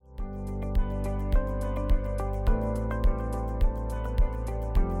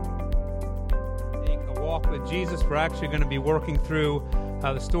walk with Jesus. We're actually going to be working through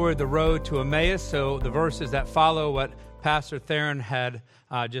the story of the road to Emmaus. So the verses that follow what Pastor Theron had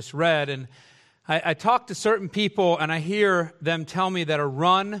just read. And I talk to certain people and I hear them tell me that a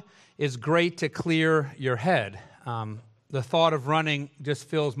run is great to clear your head. The thought of running just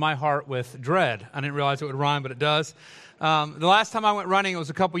fills my heart with dread. I didn't realize it would rhyme, but it does. The last time I went running, it was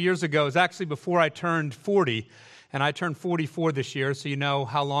a couple years ago. It was actually before I turned 40. And I turned 44 this year, so you know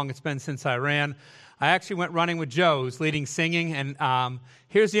how long it's been since I ran. I actually went running with Joe, who's leading singing. And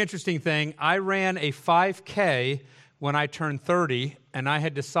here's the interesting thing. I ran a 5K when I turned 30, and I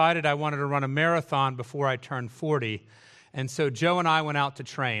had decided I wanted to run a marathon before I turned 40. And so Joe and I went out to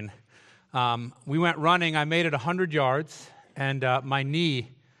train. We went running. I made it 100 yards, and my knee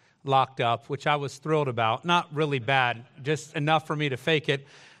locked up, which I was thrilled about. Not really bad, just enough for me to fake it.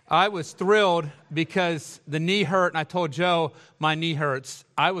 I was thrilled because the knee hurt, and I told Joe, my knee hurts.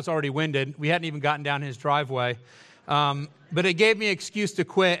 I was already winded. We hadn't even gotten down his driveway. But it gave me an excuse to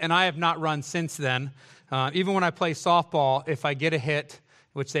quit, and I have not run since then. Even when I play softball, if I get a hit,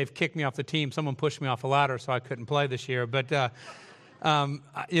 which they've kicked me off the team, someone pushed me off a ladder, so I couldn't play this year. But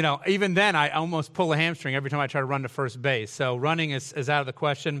even then, I almost pull a hamstring every time I try to run to first base. So running is out of the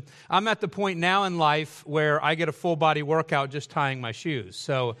question. I'm at the point now in life where I get a full-body workout just tying my shoes.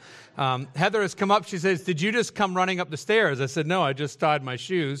 So Heather has come up. She says, "Did you just come running up the stairs?" I said, "No, I just tied my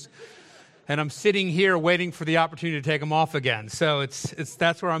shoes. And I'm sitting here waiting for the opportunity to take them off again." So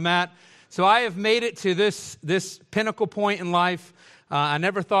that's where I'm at. So I have made it to this pinnacle point in life. I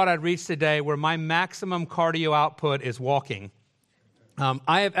never thought I'd reach the day where my maximum cardio output is walking.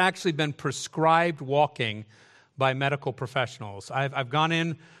 I have actually been prescribed walking by medical professionals. I've gone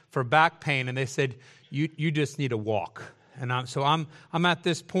in for back pain, and they said, you just need a walk. And so I'm at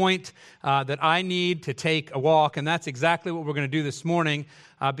this point that I need to take a walk, and that's exactly what we're going to do this morning,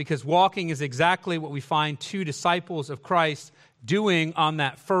 because walking is exactly what we find two disciples of Christ doing on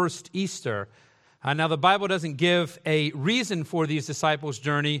that first Easter. Now, the Bible doesn't give a reason for these disciples'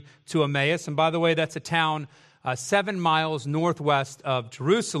 journey to Emmaus, and by the way, that's a town 7 miles northwest of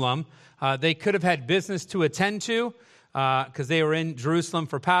Jerusalem. They could have had business to attend to because they were in Jerusalem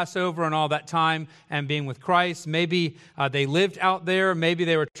for Passover and all that time and being with Christ. Maybe they lived out there. Maybe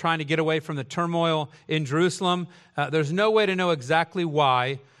they were trying to get away from the turmoil in Jerusalem. There's no way to know exactly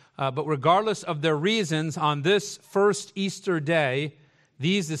why, but regardless of their reasons, on this first Easter day,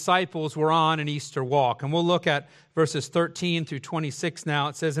 these disciples were on an Easter walk. And we'll look at verses 13 through 26 now.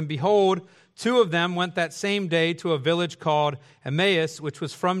 It says, "And behold, 2 of them went that same day to a village called Emmaus, which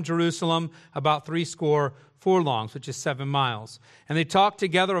was from Jerusalem about 80 furlongs, which is 7 miles. And they talked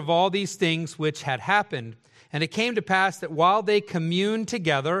together of all these things which had happened. And it came to pass that while they communed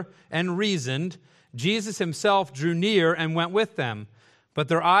together and reasoned, Jesus himself drew near and went with them. But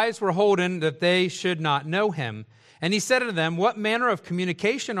their eyes were holden that they should not know him. And he said unto them, What manner of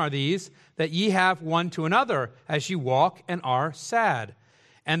communication are these that ye have one to another, as ye walk and are sad?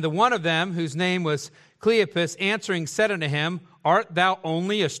 And the one of them, whose name was Cleopas, answering said unto him, Art thou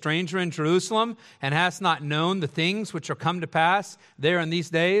only a stranger in Jerusalem, and hast not known the things which are come to pass there in these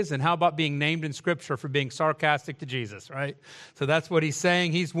days? And how about being named in Scripture for being sarcastic to Jesus, right? So that's what he's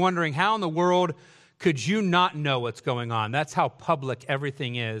saying. He's wondering, how in the world could you not know what's going on? That's how public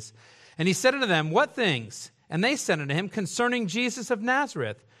everything is. And he said unto them, What things? And they said unto him, Concerning Jesus of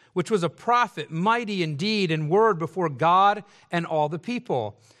Nazareth, which was a prophet, mighty in deed and word before God and all the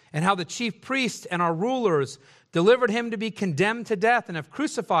people, and how the chief priests and our rulers delivered him to be condemned to death and have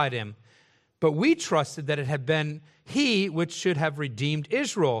crucified him. But we trusted that it had been he which should have redeemed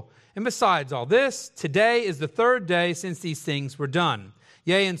Israel. And besides all this, today is the 3rd day since these things were done.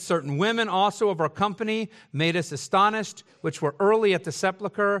 Yea, and certain women also of our company made us astonished, which were early at the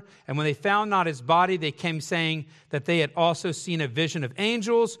sepulchre. And when they found not his body, they came saying that they had also seen a vision of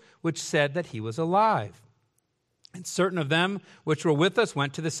angels, which said that he was alive. And certain of them which were with us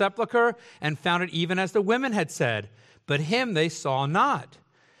went to the sepulchre and found it even as the women had said, but him they saw not.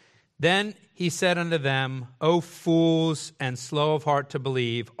 Then he said unto them, O fools, and slow of heart to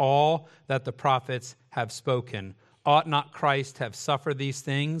believe all that the prophets have spoken. Ought not Christ to have suffered these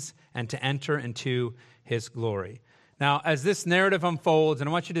things and to enter into his glory? Now, as this narrative unfolds, and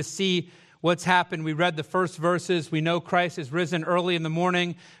I want you to see what's happened. We read the first verses. We know Christ has risen early in the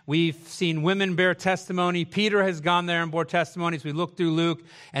morning. We've seen women bear testimony. Peter has gone there and bore testimonies. We look through Luke.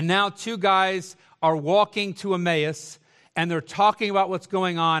 And now 2 guys are walking to Emmaus, and they're talking about what's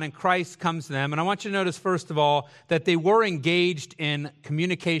going on, and Christ comes to them. And I want you to notice, first of all, that they were engaged in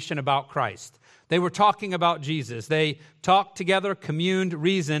communication about Christ. They were talking about Jesus. They talked together, communed,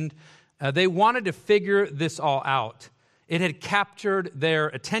 reasoned. They wanted to figure this all out. It had captured their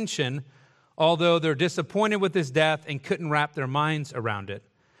attention, although they're disappointed with his death and couldn't wrap their minds around it.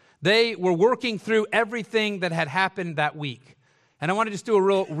 They were working through everything that had happened that week. And I want to just do a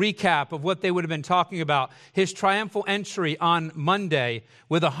real recap of what they would have been talking about. His triumphal entry on Monday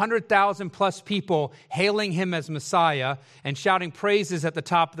with 100,000 plus people hailing him as Messiah and shouting praises at the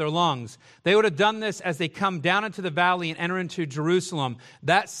top of their lungs. They would have done this as they come down into the valley and enter into Jerusalem.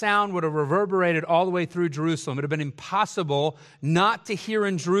 That sound would have reverberated all the way through Jerusalem. It would have been impossible not to hear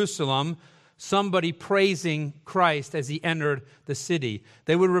in Jerusalem somebody praising Christ as he entered the city.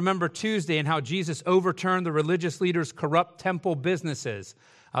 They would remember Tuesday and how Jesus overturned the religious leaders' corrupt temple businesses.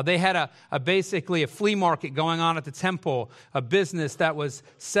 They had basically a flea market going on at the temple, a business that was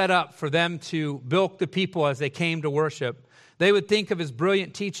set up for them to bilk the people as they came to worship. They would think of his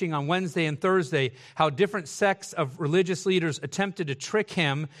brilliant teaching on Wednesday and Thursday, how different sects of religious leaders attempted to trick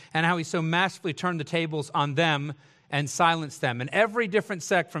him and how he so masterfully turned the tables on them and silence them. And every different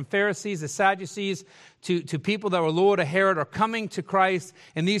sect, from Pharisees to Sadducees to people that were loyal to Herod, are coming to Christ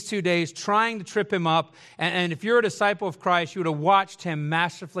in these 2 days, trying to trip him up. And if you're a disciple of Christ, you would have watched him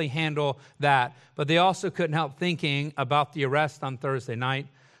masterfully handle that. But they also couldn't help thinking about the arrest on Thursday night,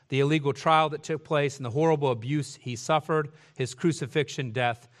 the illegal trial that took place, and the horrible abuse he suffered, his crucifixion,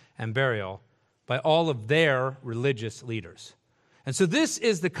 death, and burial by all of their religious leaders. And so this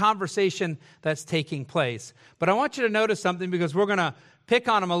is the conversation that's taking place. But I want you to notice something, because we're going to pick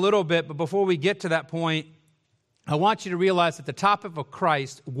on them a little bit. But before we get to that point, I want you to realize that the topic of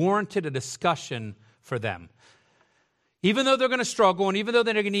Christ warranted a discussion for them. Even though they're going to struggle, and even though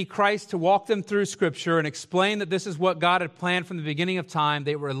they're going to need Christ to walk them through Scripture and explain that this is what God had planned from the beginning of time,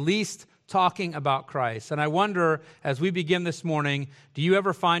 they were at least talking about Christ. And I wonder, as we begin this morning, do you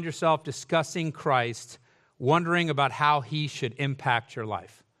ever find yourself discussing Christ, wondering about how he should impact your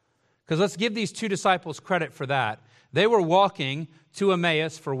life? Because let's give these two disciples credit for that. They were walking to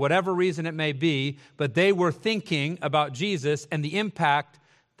Emmaus for whatever reason it may be, but they were thinking about Jesus and the impact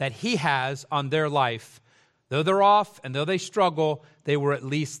that he has on their life. Though they're off and though they struggle, they were at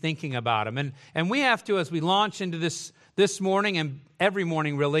least thinking about him. And we have to, as we launch into this morning and every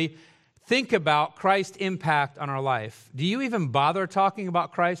morning really, think about Christ's impact on our life. Do you even bother talking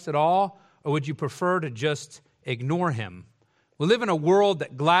about Christ at all? Or would you prefer to just ignore him? We live in a world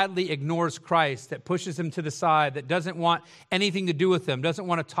that gladly ignores Christ, that pushes him to the side, that doesn't want anything to do with him, doesn't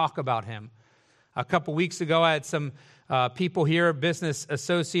want to talk about him. A couple weeks ago, I had some people here, business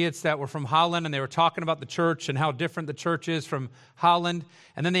associates that were from Holland, and they were talking about the church and how different the church is from Holland.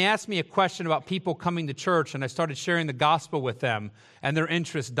 And then they asked me a question about people coming to church, and I started sharing the gospel with them, and their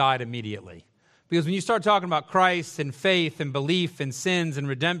interest died immediately. Because when you start talking about Christ and faith and belief and sins and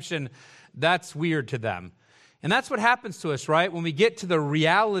redemption, that's weird to them. And that's what happens to us, right? When we get to the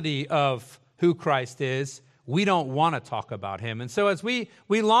reality of who Christ is, we don't want to talk about him. And so as we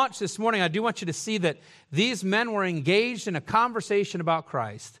launch this morning, I do want you to see that these men were engaged in a conversation about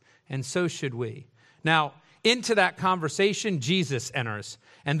Christ, and so should we. Now, into that conversation, Jesus enters.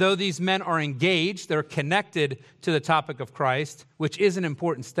 And though these men are engaged, they're connected to the topic of Christ, which is an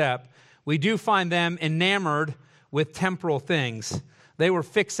important step, we do find them enamored with temporal things. They were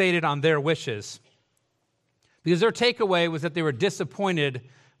fixated on their wishes because their takeaway was that they were disappointed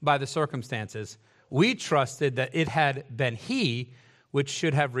by the circumstances. We trusted that it had been he which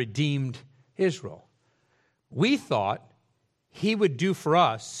should have redeemed Israel. We thought he would do for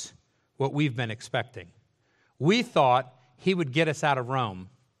us what we've been expecting. We thought he would get us out of Rome.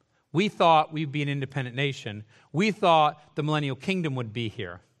 We thought we'd be an independent nation. We thought the millennial kingdom would be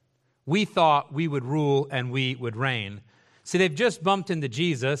here. We thought we would rule and we would reign. See, they've just bumped into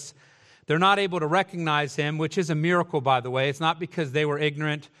Jesus. They're not able to recognize him, which is a miracle, by the way. It's not because they were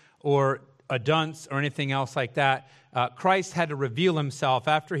ignorant or a dunce or anything else like that. Christ had to reveal himself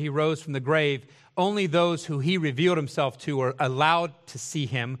after he rose from the grave. Only those who he revealed himself to or allowed to see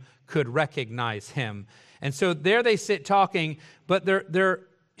him could recognize him. And so there they sit talking, but they're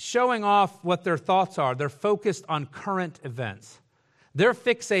showing off what their thoughts are. They're focused on current events. They're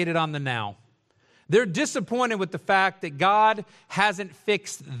fixated on the now. They're disappointed with the fact that God hasn't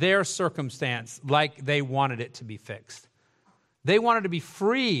fixed their circumstance like they wanted it to be fixed. They wanted to be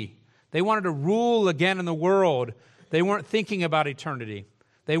free. They wanted to rule again in the world. They weren't thinking about eternity.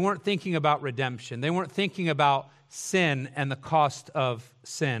 They weren't thinking about redemption. They weren't thinking about sin and the cost of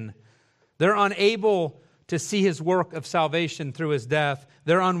sin. They're unable to see his work of salvation through his death.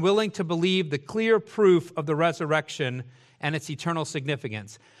 They're unwilling to believe the clear proof of the resurrection and its eternal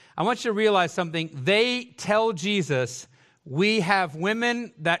significance. I want you to realize something. They tell Jesus, we have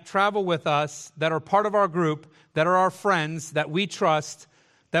women that travel with us, that are part of our group, that are our friends, that we trust,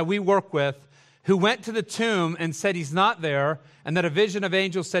 that we work with, who went to the tomb and said he's not there, and that a vision of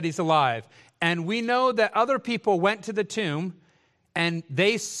angels said he's alive. And we know that other people went to the tomb and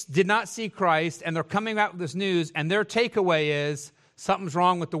they did not see Christ, and they're coming out with this news, and their takeaway is something's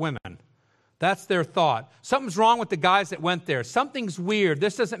wrong with the women. That's their thought. Something's wrong with the guys that went there. Something's weird.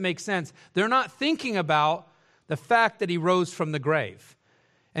 This doesn't make sense. They're not thinking about the fact that he rose from the grave.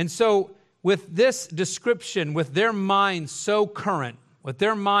 And so with this description, with their mind so current, with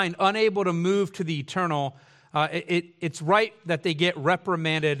their mind unable to move to the eternal, it's right that they get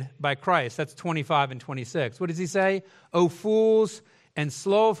reprimanded by Christ. That's 25 and 26. What does he say? O fools and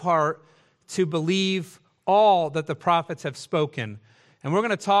slow of heart to believe all that the prophets have spoken. And we're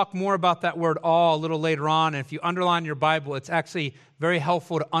going to talk more about that word all a little later on. And if you underline your Bible, it's actually very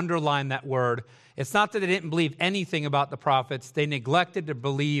helpful to underline that word. It's not that they didn't believe anything about the prophets. They neglected to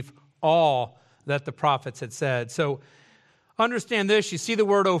believe all that the prophets had said. So understand this. You see the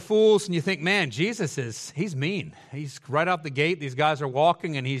word, O fools, and you think, man, he's mean. He's right out the gate. These guys are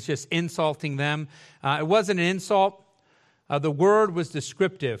walking, and he's just insulting them. It wasn't an insult. The word was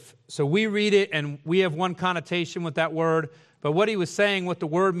descriptive. So we read it, and we have one connotation with that word. But what he was saying, what the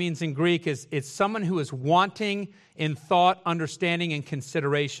word means in Greek, is it's someone who is wanting in thought, understanding, and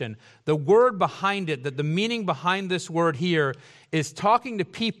consideration. The word behind it, the meaning behind this word here, is talking to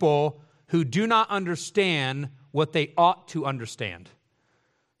people who do not understand what they ought to understand.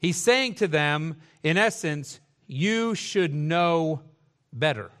 He's saying to them, in essence, you should know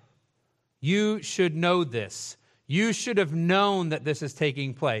better. You should know this. You should have known that this is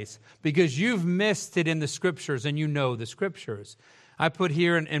taking place because you've missed it in the Scriptures and you know the Scriptures. I put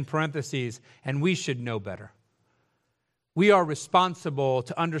here in parentheses, and we should know better. We are responsible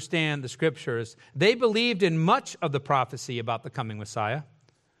to understand the Scriptures. They believed in much of the prophecy about the coming Messiah.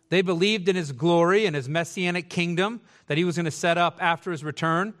 They believed in his glory and his messianic kingdom that he was going to set up after his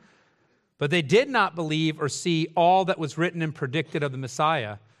return. But they did not believe or see all that was written and predicted of the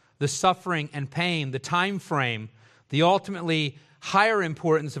Messiah, the suffering and pain, the time frame, the ultimately higher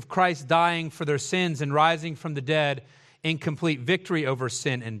importance of Christ dying for their sins and rising from the dead in complete victory over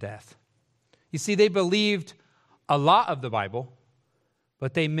sin and death. You see, they believed a lot of the Bible,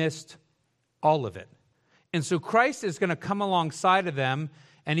 but they missed all of it. And so Christ is going to come alongside of them,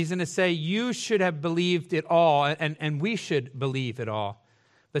 and he's going to say, you should have believed it all, and we should believe it all.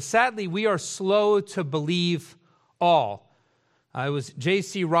 But sadly, we are slow to believe all. It was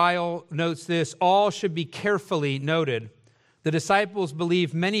J.C. Ryle notes this, all should be carefully noted. The disciples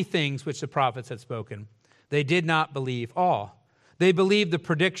believed many things which the prophets had spoken. They did not believe all. They believed the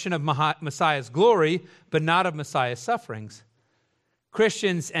prediction of Messiah's glory, but not of Messiah's sufferings.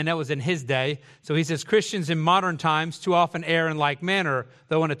 Christians, and that was in his day, so he says Christians in modern times too often err in like manner,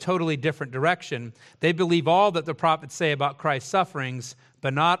 though in a totally different direction. They believe all that the prophets say about Christ's sufferings,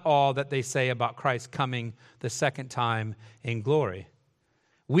 but not all that they say about Christ coming the second time in glory.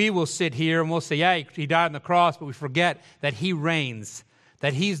 We will sit here and we'll say, yeah, he died on the cross, but we forget that he reigns,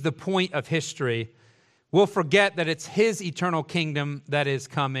 that he's the point of history. We'll forget that it's his eternal kingdom that is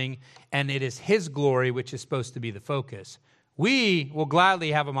coming, and it is his glory which is supposed to be the focus. We will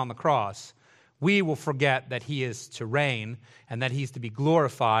gladly have him on the cross. We will forget that he is to reign and that he's to be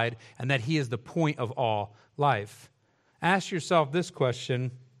glorified and that he is the point of all life. Ask yourself this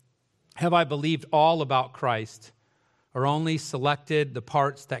question: have I believed all about Christ or only selected the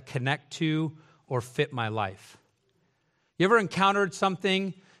parts that connect to or fit my life? You ever encountered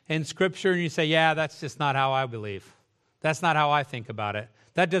something in Scripture and you say, yeah, that's just not how I believe. That's not how I think about it.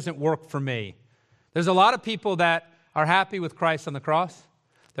 That doesn't work for me. There's a lot of people that are happy with Christ on the cross.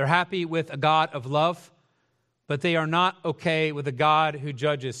 They're happy with a God of love, but they are not okay with a God who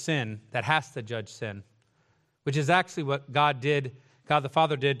judges sin, that has to judge sin, which is actually what God the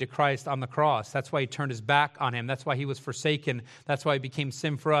Father did to Christ on the cross. That's why he turned his back on him. That's why he was forsaken. That's why he became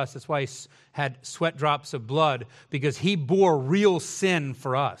sin for us. That's why he had sweat drops of blood, because he bore real sin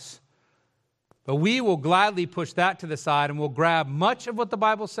for us. But we will gladly push that to the side and we'll grab much of what the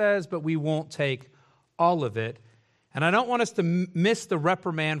Bible says, but we won't take all of it. And I don't want us to miss the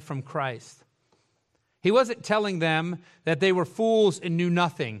reprimand from Christ. He wasn't telling them that they were fools and knew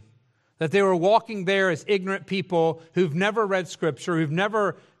nothing, that they were walking there as ignorant people who've never read Scripture, who've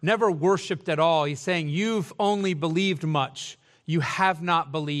never worshiped at all. He's saying, you've only believed much. You have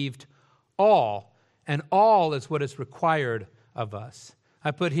not believed all. And all is what is required of us.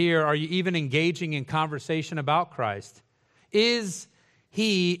 I put here, are you even engaging in conversation about Christ? Is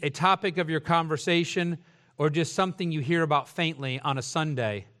he a topic of your conversation, or just something you hear about faintly on a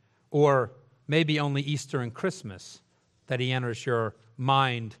Sunday, or maybe only Easter and Christmas, that he enters your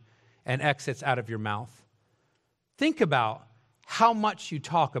mind and exits out of your mouth? Think about how much you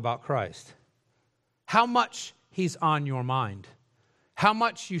talk about Christ, how much he's on your mind, how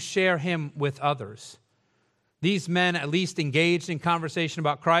much you share him with others. These men at least engaged in conversation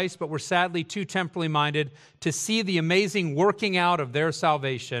about Christ, but were sadly too temporally minded to see the amazing working out of their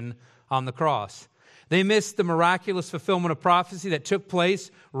salvation on the cross. They missed the miraculous fulfillment of prophecy that took place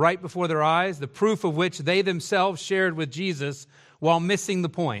right before their eyes, the proof of which they themselves shared with Jesus while missing the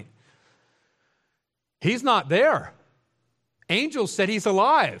point. He's not there. Angels said he's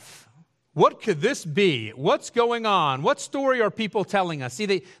alive. What could this be? What's going on? What story are people telling us? See,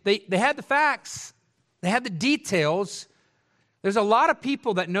 they had the facts. They had the details. There's a lot of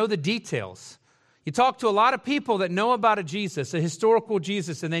people that know the details. You talk to a lot of people that know about a Jesus, a historical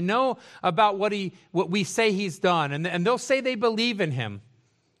Jesus, and they know about what we say he's done, and they'll say they believe in him.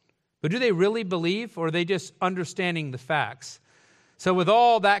 But do they really believe, or are they just understanding the facts? So with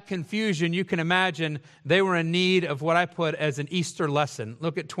all that confusion, you can imagine they were in need of what I put as an Easter lesson.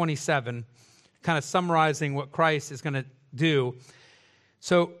 Look at 27, kind of summarizing what Christ is going to do.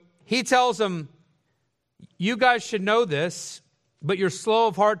 So he tells them, you guys should know this, but you're slow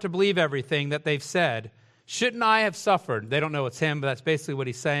of heart to believe everything that they've said. Shouldn't I have suffered? They don't know it's him, but that's basically what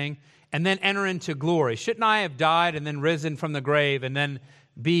he's saying. And then enter into glory. Shouldn't I have died and then risen from the grave and then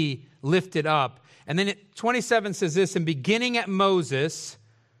be lifted up? And then 27 says this, and beginning at Moses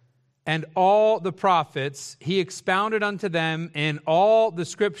and all the prophets, he expounded unto them in all the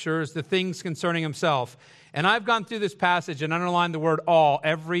scriptures the things concerning himself. And I've gone through this passage and underlined the word all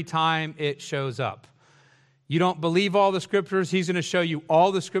every time it shows up. You don't believe all the scriptures, he's going to show you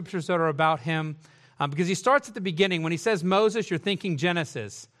all the scriptures that are about him. Because he starts at the beginning. When he says Moses, you're thinking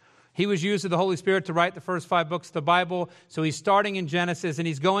Genesis. He was used of the Holy Spirit to write the first 5 books of the Bible. So he's starting in Genesis and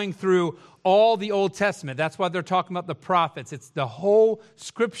he's going through all the Old Testament. That's why they're talking about the prophets. It's the whole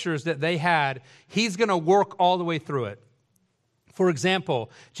scriptures that they had. He's going to work all the way through it. For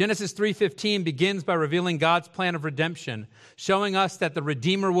example, Genesis 3:15 begins by revealing God's plan of redemption, showing us that the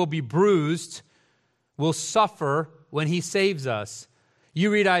Redeemer will be bruised, will suffer when he saves us.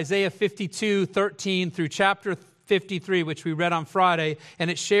 You read Isaiah 52:13 through chapter 53, which we read on Friday,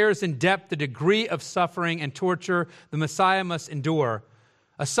 and it shares in depth the degree of suffering and torture the Messiah must endure.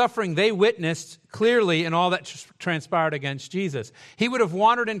 A suffering they witnessed clearly in all that transpired against Jesus. He would have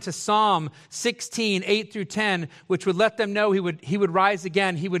wandered into Psalm 16, 8 through 10, which would let them know he would rise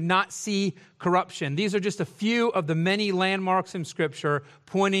again. He would not see corruption. These are just a few of the many landmarks in Scripture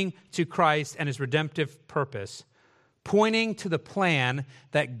pointing to Christ and his redemptive purpose, pointing to the plan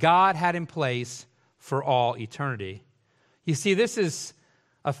that God had in place for all eternity. You see, this is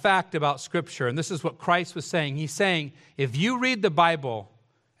a fact about Scripture, and this is what Christ was saying. He's saying, if you read the Bible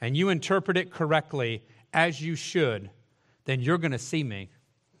and you interpret it correctly, as you should, then you're going to see me.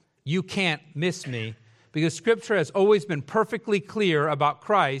 You can't miss me, because Scripture has always been perfectly clear about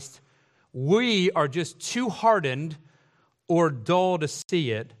Christ. We are just too hardened or dull to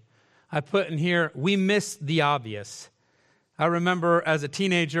see it. I put in here, we miss the obvious. I remember as a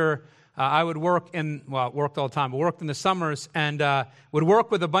teenager, I would worked all the time, but worked in the summers and would work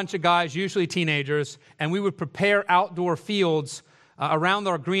with a bunch of guys, usually teenagers, and we would prepare outdoor fields around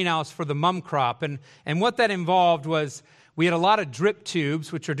our greenhouse for the mum crop. And what that involved was we had a lot of drip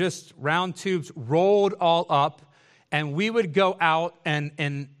tubes, which are just round tubes rolled all up, and we would go out and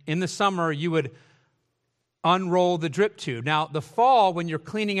in the summer you would unroll the drip tube. Now, the fall, when you're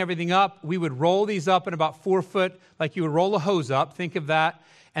cleaning everything up, we would roll these up in about 4 foot, like you would roll a hose up, think of that.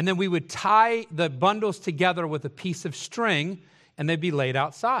 And then we would tie the bundles together with a piece of string, and they'd be laid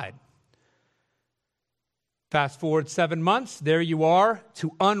outside. Fast forward 7 months, there you are.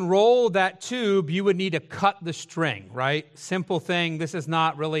 To unroll that tube, you would need to cut the string, right? Simple thing. This is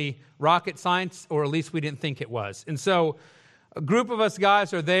not really rocket science, or at least we didn't think it was. And so a group of us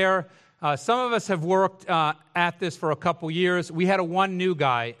guys are there. Some of us have worked at this for a couple years. We had one new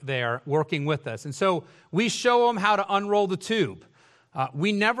guy there working with us. And so we show him how to unroll the tube.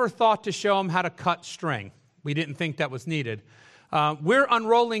 We never thought to show them how to cut string. We didn't think that was needed. We're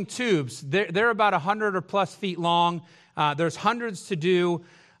unrolling tubes. They're about 100 or plus feet long. There's hundreds to do.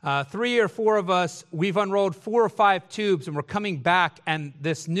 3 or 4 of us, we've unrolled 4 or 5 tubes, and we're coming back, and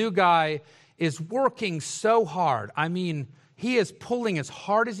this new guy is working so hard. I mean, he is pulling as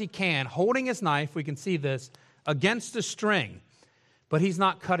hard as he can, holding his knife, we can see this, against the string, but he's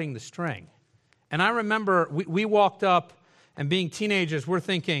not cutting the string. And I remember we walked up, and being teenagers, we're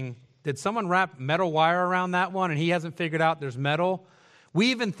thinking, did someone wrap metal wire around that one and he hasn't figured out there's metal? We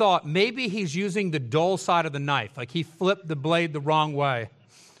even thought maybe he's using the dull side of the knife, like he flipped the blade the wrong way.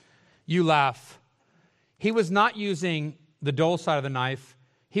 You laugh. He was not using the dull side of the knife.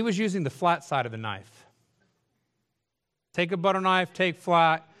 He was using the flat side of the knife. Take a butter knife, take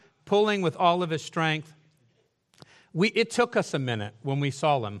flat, pulling with all of his strength. It took us a minute when we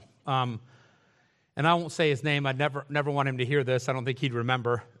saw him. And I won't say his name. I'd never want him to hear this. I don't think he'd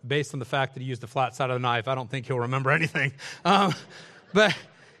remember. Based on the fact that he used the flat side of the knife, I don't think he'll remember anything. But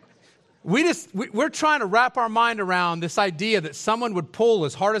we're trying to wrap our mind around this idea that someone would pull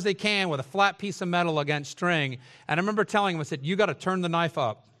as hard as they can with a flat piece of metal against string. And I remember telling him, I said, you got to turn the knife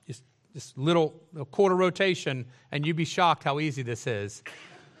up. Just little quarter rotation, and you'd be shocked how easy this is.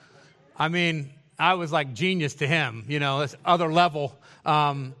 I mean, I was like genius to him, this other level.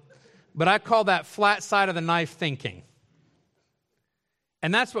 But I call that flat side of the knife thinking.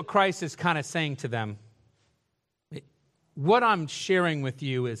 And that's what Christ is kind of saying to them. What I'm sharing with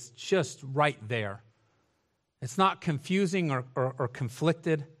you is just right there. It's not confusing or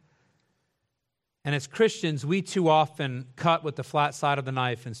conflicted. And as Christians, we too often cut with the flat side of the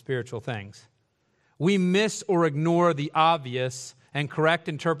knife in spiritual things. We miss or ignore the obvious and correct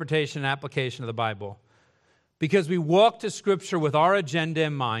interpretation and application of the Bible. Because we walk to Scripture with our agenda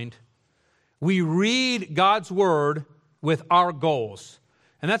in mind. We read God's Word with our goals.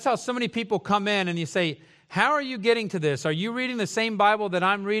 And that's how so many people come in and you say, how are you getting to this? Are you reading the same Bible that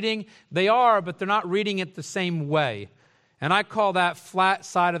I'm reading? They are, but they're not reading it the same way. And I call that flat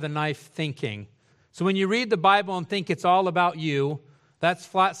side of the knife thinking. So when you read the Bible and think it's all about you, that's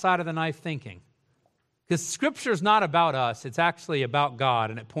flat side of the knife thinking. Because Scripture is not about us. It's actually about God,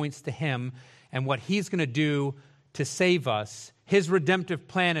 and it points to Him and what He's going to do to save us. His redemptive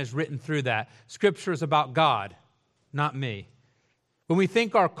plan is written through that. Scripture is about God, not me. When we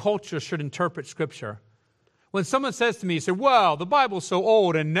think our culture should interpret Scripture, when someone says to me, say, well, the Bible's so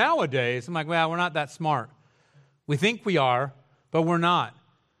old, and nowadays, I'm like, well, we're not that smart. We think we are, but we're not.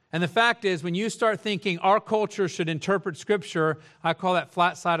 And the fact is, when you start thinking our culture should interpret Scripture, I call that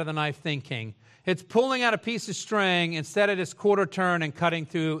flat side of the knife thinking. It's pulling out a piece of string instead of this quarter turn and cutting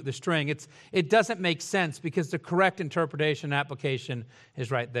through the string. It doesn't make sense because the correct interpretation and application is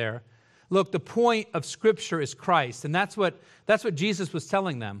right there. Look, the point of Scripture is Christ, and that's what Jesus was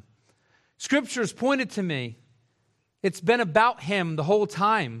telling them. Scripture's pointed to me. It's been about Him the whole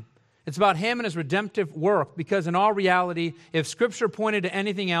time. It's about Him and His redemptive work, because in all reality, if Scripture pointed to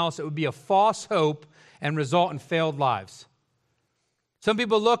anything else, it would be a false hope and result in failed lives. Some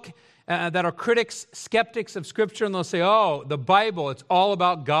people look that are critics, skeptics of Scripture, and they'll say, oh, the Bible, it's all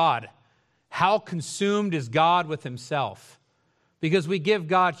about God. How consumed is God with Himself? Because we give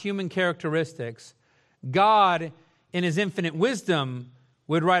God human characteristics. God, in His infinite wisdom,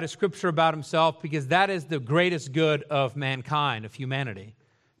 would write a Scripture about Himself because that is the greatest good of mankind, of humanity.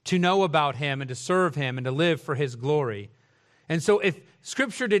 To know about Him and to serve Him and to live for His glory. And so if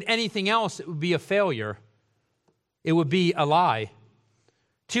Scripture did anything else, it would be a failure. It would be a lie.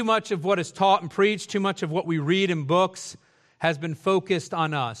 Too much of what is taught and preached, too much of what we read in books has been focused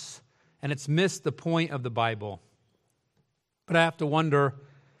on us, and it's missed the point of the Bible. But I have to wonder,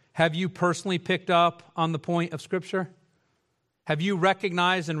 have you personally picked up on the point of Scripture? Have you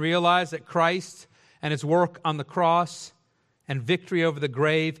recognized and realized that Christ and His work on the cross and victory over the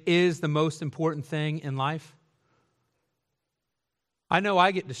grave is the most important thing in life? I know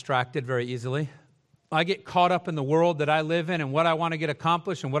I get distracted very easily. I get caught up in the world that I live in and what I want to get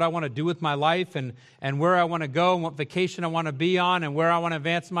accomplished and what I want to do with my life and where I want to go and what vacation I want to be on and where I want to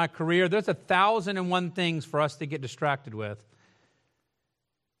advance my career. There's 1,001 things for us to get distracted with.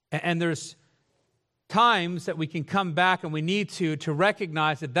 And there's times that we can come back and we need to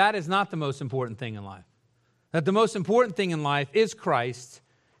recognize that that is not the most important thing in life. That the most important thing in life is Christ,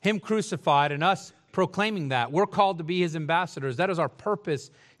 Him crucified, and us proclaiming that. We're called to be His ambassadors. That is our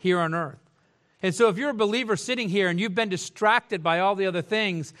purpose here on earth. And so if you're a believer sitting here and you've been distracted by all the other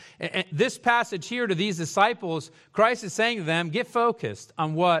things, this passage here to these disciples, Christ is saying to them, get focused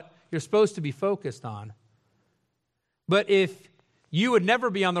on what you're supposed to be focused on. But if you would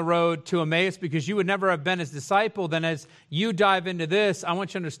never be on the road to Emmaus because you would never have been His disciple, then as you dive into this, I want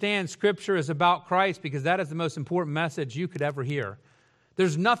you to understand Scripture is about Christ because that is the most important message you could ever hear.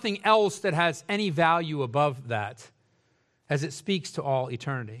 There's nothing else that has any value above that as it speaks to all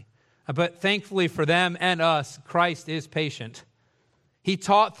eternity. But thankfully for them and us, Christ is patient. He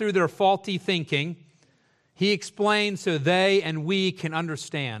taught through their faulty thinking. He explained so they and we can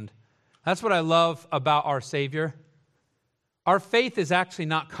understand. That's what I love about our Savior. Our faith is actually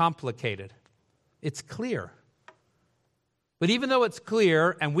not complicated. It's clear. But even though it's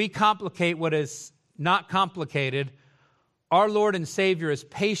clear and we complicate what is not complicated, our Lord and Savior is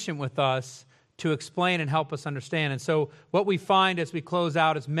patient with us to explain and help us understand. And so what we find as we close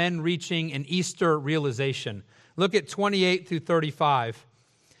out is men reaching an Easter realization. Look at 28 through 35.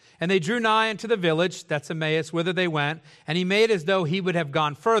 And they drew nigh unto the village, that's Emmaus, whither they went, and He made as though He would have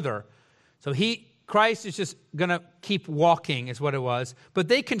gone further. So Christ is just going to keep walking, is what it was. But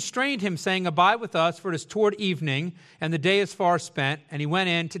they constrained him, saying, "Abide with us, for it is toward evening, and the day is far spent." And he went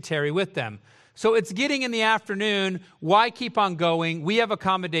in to tarry with them. So it's getting in the afternoon. Why keep on going? We have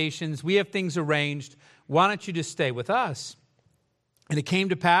accommodations. We have things arranged. Why don't you just stay with us? And it came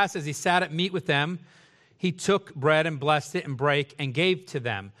to pass, as he sat at meat with them, he took bread and blessed it and brake and gave to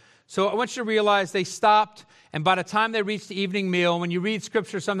them. So I want you to realize they stopped, and by the time they reached the evening meal, when you read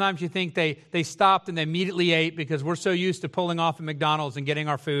Scripture, sometimes you think they stopped and they immediately ate because we're so used to pulling off at McDonald's and getting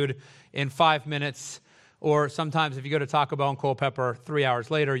our food in 5 minutes. Or sometimes if you go to Taco Bell and Culpeper, 3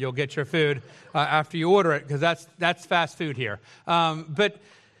 hours later, you'll get your food after you order it, because that's fast food here. But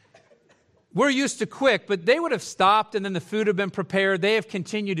we're used to quick, but they would have stopped and then the food had been prepared. They have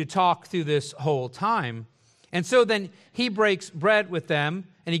continued to talk through this whole time. And so then he breaks bread with them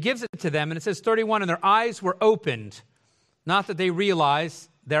and he gives it to them. And it says 31, and their eyes were opened. Not that they realized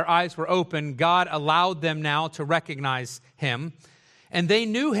their eyes were open. God allowed them now to recognize him. And they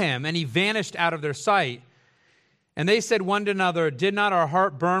knew him, and he vanished out of their sight. And they said one to another, "Did not our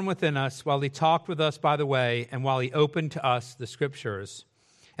heart burn within us while he talked with us by the way, and while he opened to us the Scriptures?"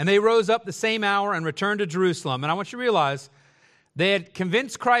 And they rose up the same hour and returned to Jerusalem. And I want you to realize they had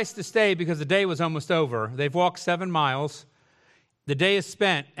convinced Christ to stay because the day was almost over. They've walked 7 miles. The day is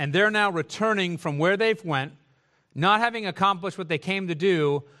spent, and they're now returning from where they've went, not having accomplished what they came to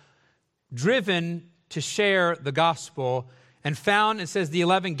do, driven to share the gospel, and found, it says, the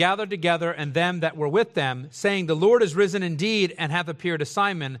 11 gathered together and them that were with them, saying, "The Lord is risen indeed and hath appeared to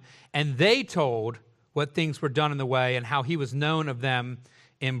Simon." And they told what things were done in the way and how he was known of them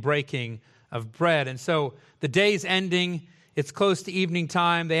in breaking of bread. And so the day's ending. It's close to evening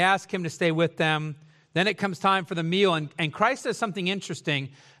time. They ask him to stay with them. Then it comes time for the meal. And Christ does something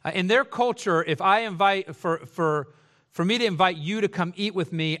interesting. In their culture, if I invite, for me to invite you to come eat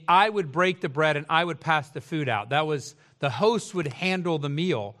with me, I would break the bread and I would pass the food out. That was, the host would handle the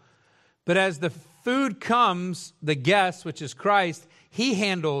meal. But as the food comes, the guest, which is Christ, he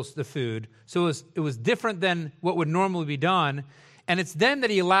handles the food. So it was different than what would normally be done. And it's then that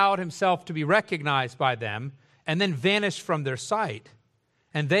he allowed himself to be recognized by them and then vanished from their sight.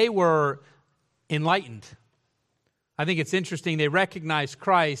 And they were enlightened. I think it's interesting. They recognized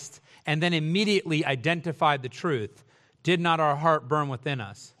Christ and then immediately identified the truth. Did not our heart burn within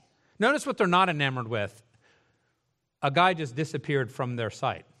us? Notice what they're not enamored with. A guy just disappeared from their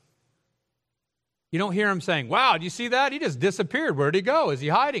sight. You don't hear him saying, "Wow, do you see that? He just disappeared. Where'd he go? Is he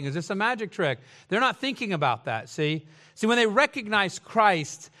hiding? Is this a magic trick?" They're not thinking about that, see? See, when they recognize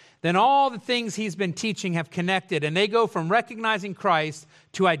Christ, then all the things he's been teaching have connected, and they go from recognizing Christ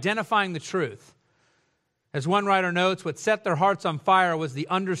to identifying the truth. As one writer notes, what set their hearts on fire was the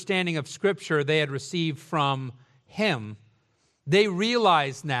understanding of Scripture they had received from him. They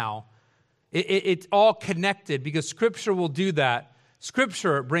realize now it's all connected because Scripture will do that.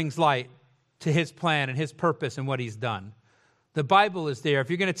 Scripture brings light to his plan and his purpose and what he's done. The Bible is there. If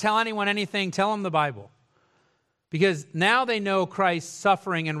you're going to tell anyone anything, tell them the Bible. Because now they know Christ's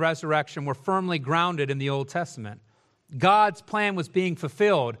suffering and resurrection were firmly grounded in the Old Testament. God's plan was being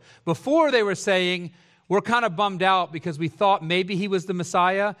fulfilled. Before they were saying, we're kind of bummed out because we thought maybe he was the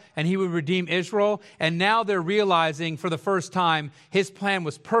Messiah and he would redeem Israel. And now they're realizing for the first time his plan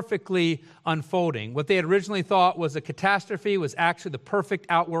was perfectly unfolding. What they had originally thought was a catastrophe was actually the perfect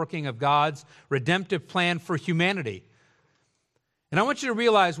outworking of God's redemptive plan for humanity. And I want you to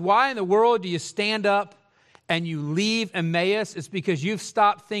realize, why in the world do you stand up and you leave Emmaus? It's because you've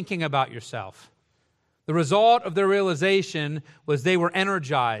stopped thinking about yourself. The result of their realization was they were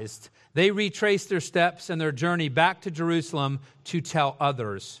energized. They retraced their steps and their journey back to Jerusalem to tell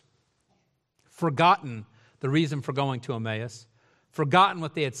others. Forgotten the reason for going to Emmaus. Forgotten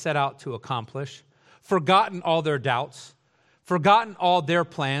what they had set out to accomplish. Forgotten all their doubts. Forgotten all their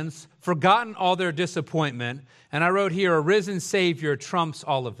plans. Forgotten all their disappointment. And I wrote here, a risen Savior trumps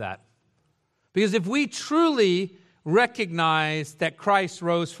all of that. Because if we truly recognize that Christ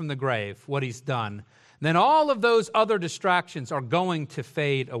rose from the grave, what he's done, then all of those other distractions are going to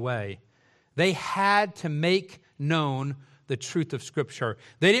fade away. They had to make known the truth of Scripture.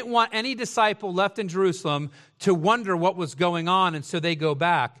 They didn't want any disciple left in Jerusalem to wonder what was going on, and so they go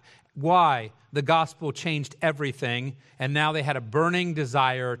back. Why? The gospel changed everything, and now they had a burning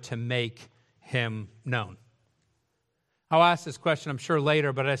desire to make him known. I'll ask this question, I'm sure,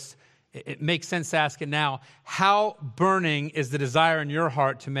 later, but it makes sense to ask it now. How burning is the desire in your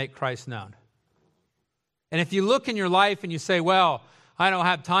heart to make Christ known? And if you look in your life and you say, well, I don't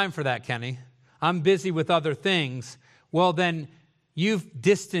have time for that, Kenny. I'm busy with other things. Well, then you've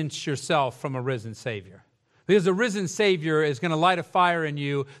distanced yourself from a risen Savior. Because the risen Savior is going to light a fire in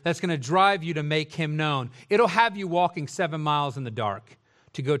you that's going to drive you to make him known. It'll have you walking 7 miles in the dark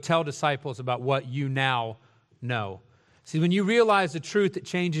to go tell disciples about what you now know. See, when you realize the truth, it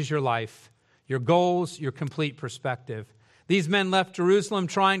changes your life, your goals, your complete perspective. These men left Jerusalem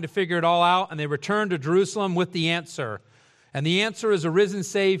trying to figure it all out, and they returned to Jerusalem with the answer. And the answer is a risen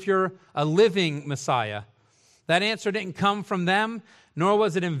Savior, a living Messiah. That answer didn't come from them, nor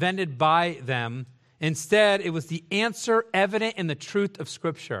was it invented by them. Instead, it was the answer evident in the truth of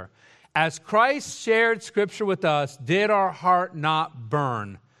Scripture. As Christ shared Scripture with us, did our heart not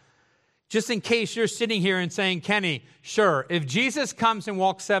burn? Just in case you're sitting here and saying, Kenny, sure, if Jesus comes and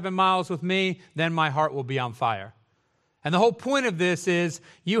walks 7 miles with me, then my heart will be on fire. And the whole point of this is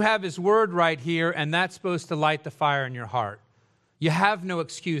you have his word right here, and that's supposed to light the fire in your heart. You have no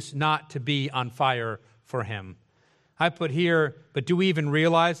excuse not to be on fire for him. I put here, but do we even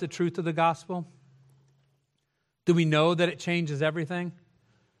realize the truth of the gospel? Do we know that it changes everything?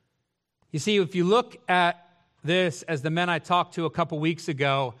 You see, if you look at this as the men I talked to a couple weeks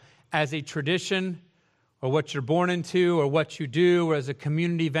ago, as a tradition or what you're born into or what you do or as a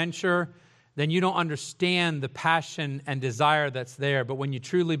community venture, then you don't understand the passion and desire that's there. But when you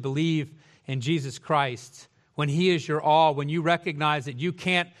truly believe in Jesus Christ, when he is your all, when you recognize that you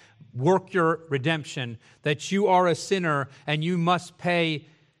can't work your redemption, that you are a sinner and you must pay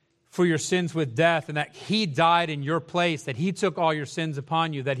for your sins with death, and that he died in your place, that he took all your sins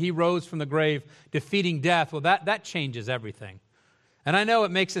upon you, that he rose from the grave defeating death, well, that changes everything. And I know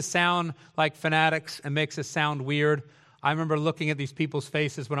it makes us sound like fanatics and makes us sound weird. I remember looking at these people's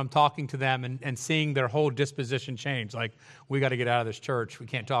faces when I'm talking to them and seeing their whole disposition change. Like, we got to get out of this church. We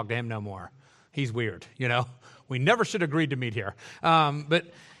can't talk to him no more. He's weird, you know. We never should have agreed to meet here.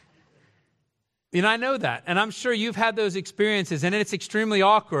 But I know that. And I'm sure you've had those experiences, and it's extremely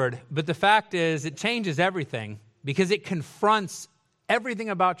awkward. But the fact is, it changes everything because it confronts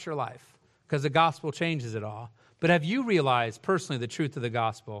everything about your life because the gospel changes it all. But have you realized personally the truth of the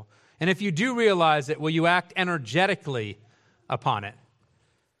gospel? And if you do realize it, will you act energetically upon it?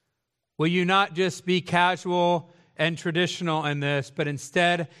 Will you not just be casual and traditional in this, but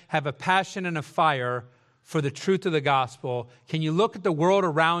instead have a passion and a fire for the truth of the gospel? Can you look at the world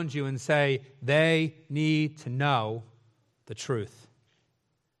around you and say, they need to know the truth?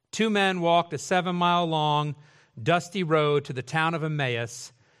 2 men walked a 7-mile long, dusty road to the town of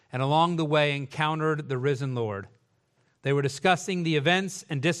Emmaus, and along the way encountered the risen Lord. They were discussing the events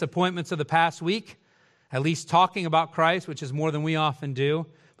and disappointments of the past week, at least talking about Christ, which is more than we often do,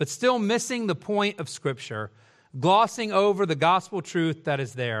 but still missing the point of Scripture, glossing over the gospel truth that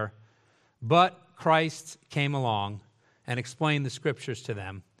is there. But Christ came along and explained the Scriptures to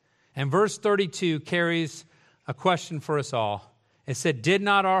them. And verse 32 carries a question for us all. It said, "Did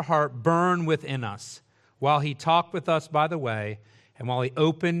not our heart burn within us while he talked with us by the way, and while he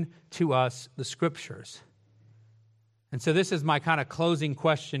opened to us the Scriptures?" And so this is my kind of closing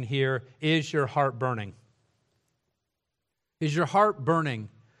question here. Is your heart burning? Is your heart burning?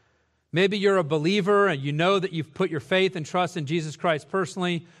 Maybe you're a believer and you know that you've put your faith and trust in Jesus Christ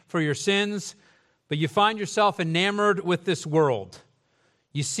personally for your sins, but you find yourself enamored with this world.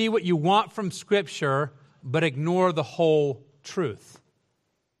 You see what you want from Scripture, but ignore the whole truth.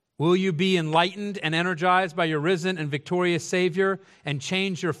 Will you be enlightened and energized by your risen and victorious Savior and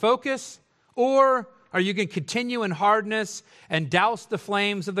change your focus? Or are you going to continue in hardness and douse the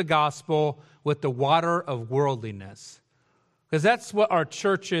flames of the gospel with the water of worldliness? Because that's what our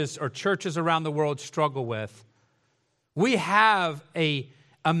churches or churches around the world struggle with. We have an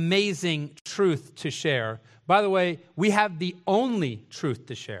amazing truth to share. By the way, we have the only truth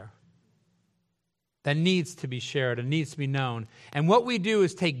to share that needs to be shared and needs to be known. And what we do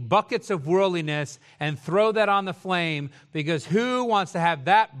is take buckets of worldliness and throw that on the flame, because who wants to have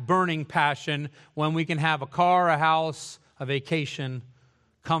that burning passion when we can have a car, a house, a vacation,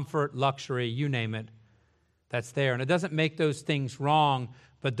 comfort, luxury, you name it, that's there. And it doesn't make those things wrong,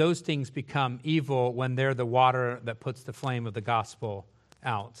 but those things become evil when they're the water that puts the flame of the gospel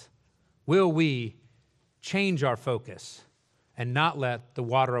out. Will we change our focus and not let the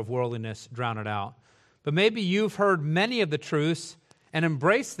water of worldliness drown it out? But maybe you've heard many of the truths and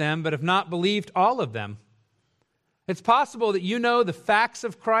embraced them, but have not believed all of them. It's possible that you know the facts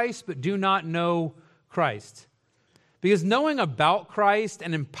of Christ, but do not know Christ. Because knowing about Christ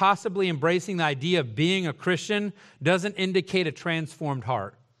and impossibly embracing the idea of being a Christian doesn't indicate a transformed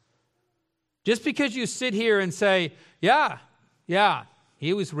heart. Just because you sit here and say, yeah,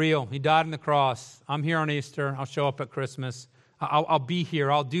 he was real. He died on the cross. I'm here on Easter. I'll show up at Christmas. I'll be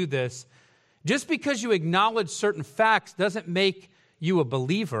here. I'll do this. Just because you acknowledge certain facts doesn't make you a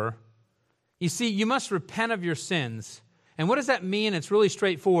believer. You see, you must repent of your sins. And what does that mean? It's really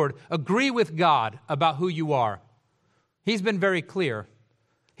straightforward. Agree with God about who you are. He's been very clear.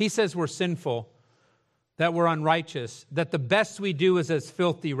 He says we're sinful, that we're unrighteous, that the best we do is as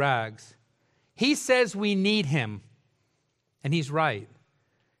filthy rags. He says we need him, and he's right.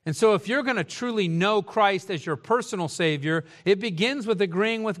 And so if you're going to truly know Christ as your personal Savior, it begins with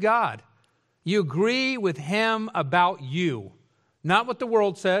agreeing with God. You agree with him about you. Not what the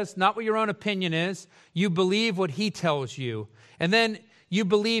world says, not what your own opinion is. You believe what he tells you. And then you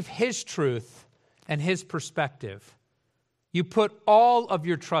believe his truth and his perspective. You put all of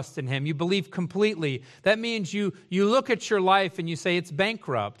your trust in him. You believe completely. That means you look at your life and you say it's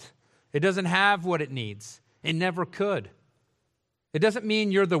bankrupt. It doesn't have what it needs. It never could. It doesn't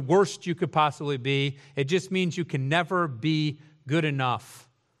mean you're the worst you could possibly be. It just means you can never be good enough.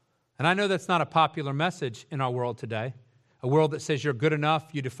 And I know that's not a popular message in our world today. A world that says you're good enough,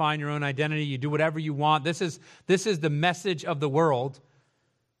 you define your own identity, you do whatever you want. This is the message of the world.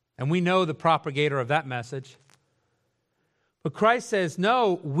 And we know the propagator of that message. But Christ says,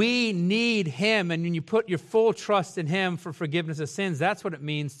 no, we need him. And when you put your full trust in him for forgiveness of sins, that's what it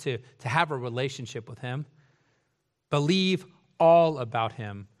means to have a relationship with him. Believe all about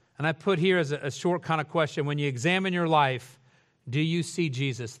him. And I put here as a short kind of question, when you examine your life, do you see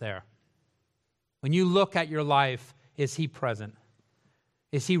Jesus there? When you look at your life, is he present?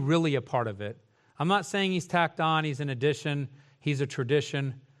 Is he really a part of it? I'm not saying he's tacked on, he's an addition, he's a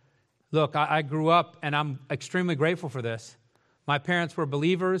tradition. Look, I grew up, and I'm extremely grateful for this. My parents were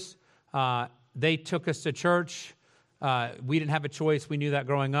believers. They took us to church. We didn't have a choice. We knew that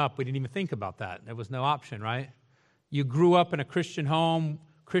growing up. We didn't even think about that. There was no option, right? You grew up in a Christian home,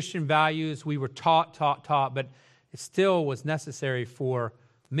 Christian values. We were taught, but it still was necessary for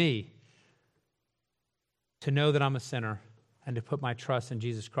me to know that I'm a sinner and to put my trust in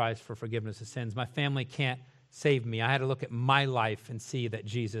Jesus Christ for forgiveness of sins. My family can't save me. I had to look at my life and see that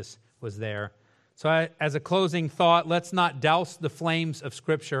Jesus was there. So as a closing thought, let's not douse the flames of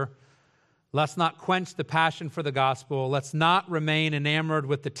Scripture. Let's not quench the passion for the gospel. Let's not remain enamored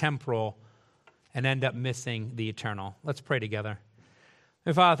with the temporal and end up missing the eternal. Let's pray together.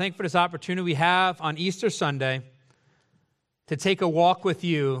 Dear Father, thank you for this opportunity we have on Easter Sunday to take a walk with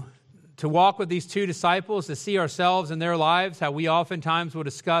you, to walk with these two disciples, to see ourselves in their lives, how we oftentimes will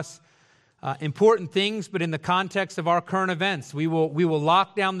discuss important things, but in the context of our current events. We will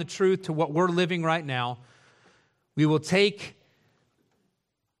lock down the truth to what we're living right now. We will take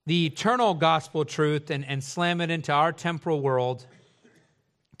the eternal gospel truth and slam it into our temporal world,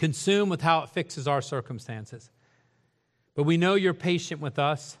 consume with how it fixes our circumstances. But we know you're patient with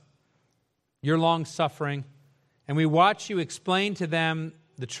us, you're long-suffering, and we watch you explain to them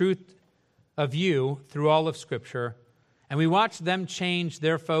the truth of you through all of Scripture, and we watch them change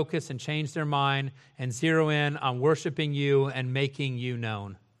their focus and change their mind and zero in on worshiping you and making you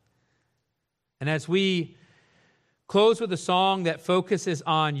known. And as we close with a song that focuses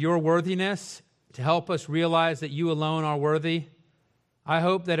on your worthiness to help us realize that you alone are worthy, I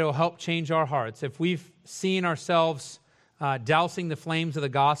hope that it will help change our hearts. If we've seen ourselves dousing the flames of the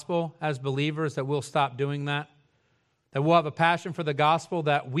gospel as believers, that we'll stop doing that. That we'll have a passion for the gospel,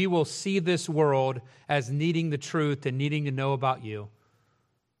 that we will see this world as needing the truth and needing to know about you.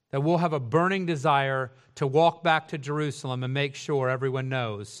 That we'll have a burning desire to walk back to Jerusalem and make sure everyone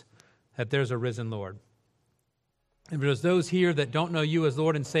knows that there's a risen Lord. If there's those here that don't know you as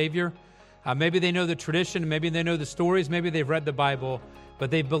Lord and Savior, maybe they know the tradition, maybe they know the stories, maybe they've read the Bible,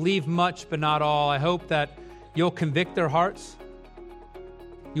 but they believe much but not all. I hope that you'll convict their hearts.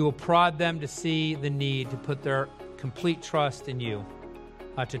 You will prod them to see the need to put their complete trust in you,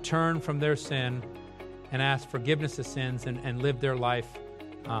 to turn from their sin and ask forgiveness of sins and live their life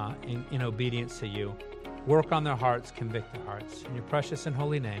in obedience to you. Work on their hearts, convict their hearts. In your precious and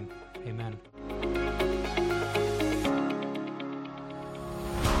holy name, amen.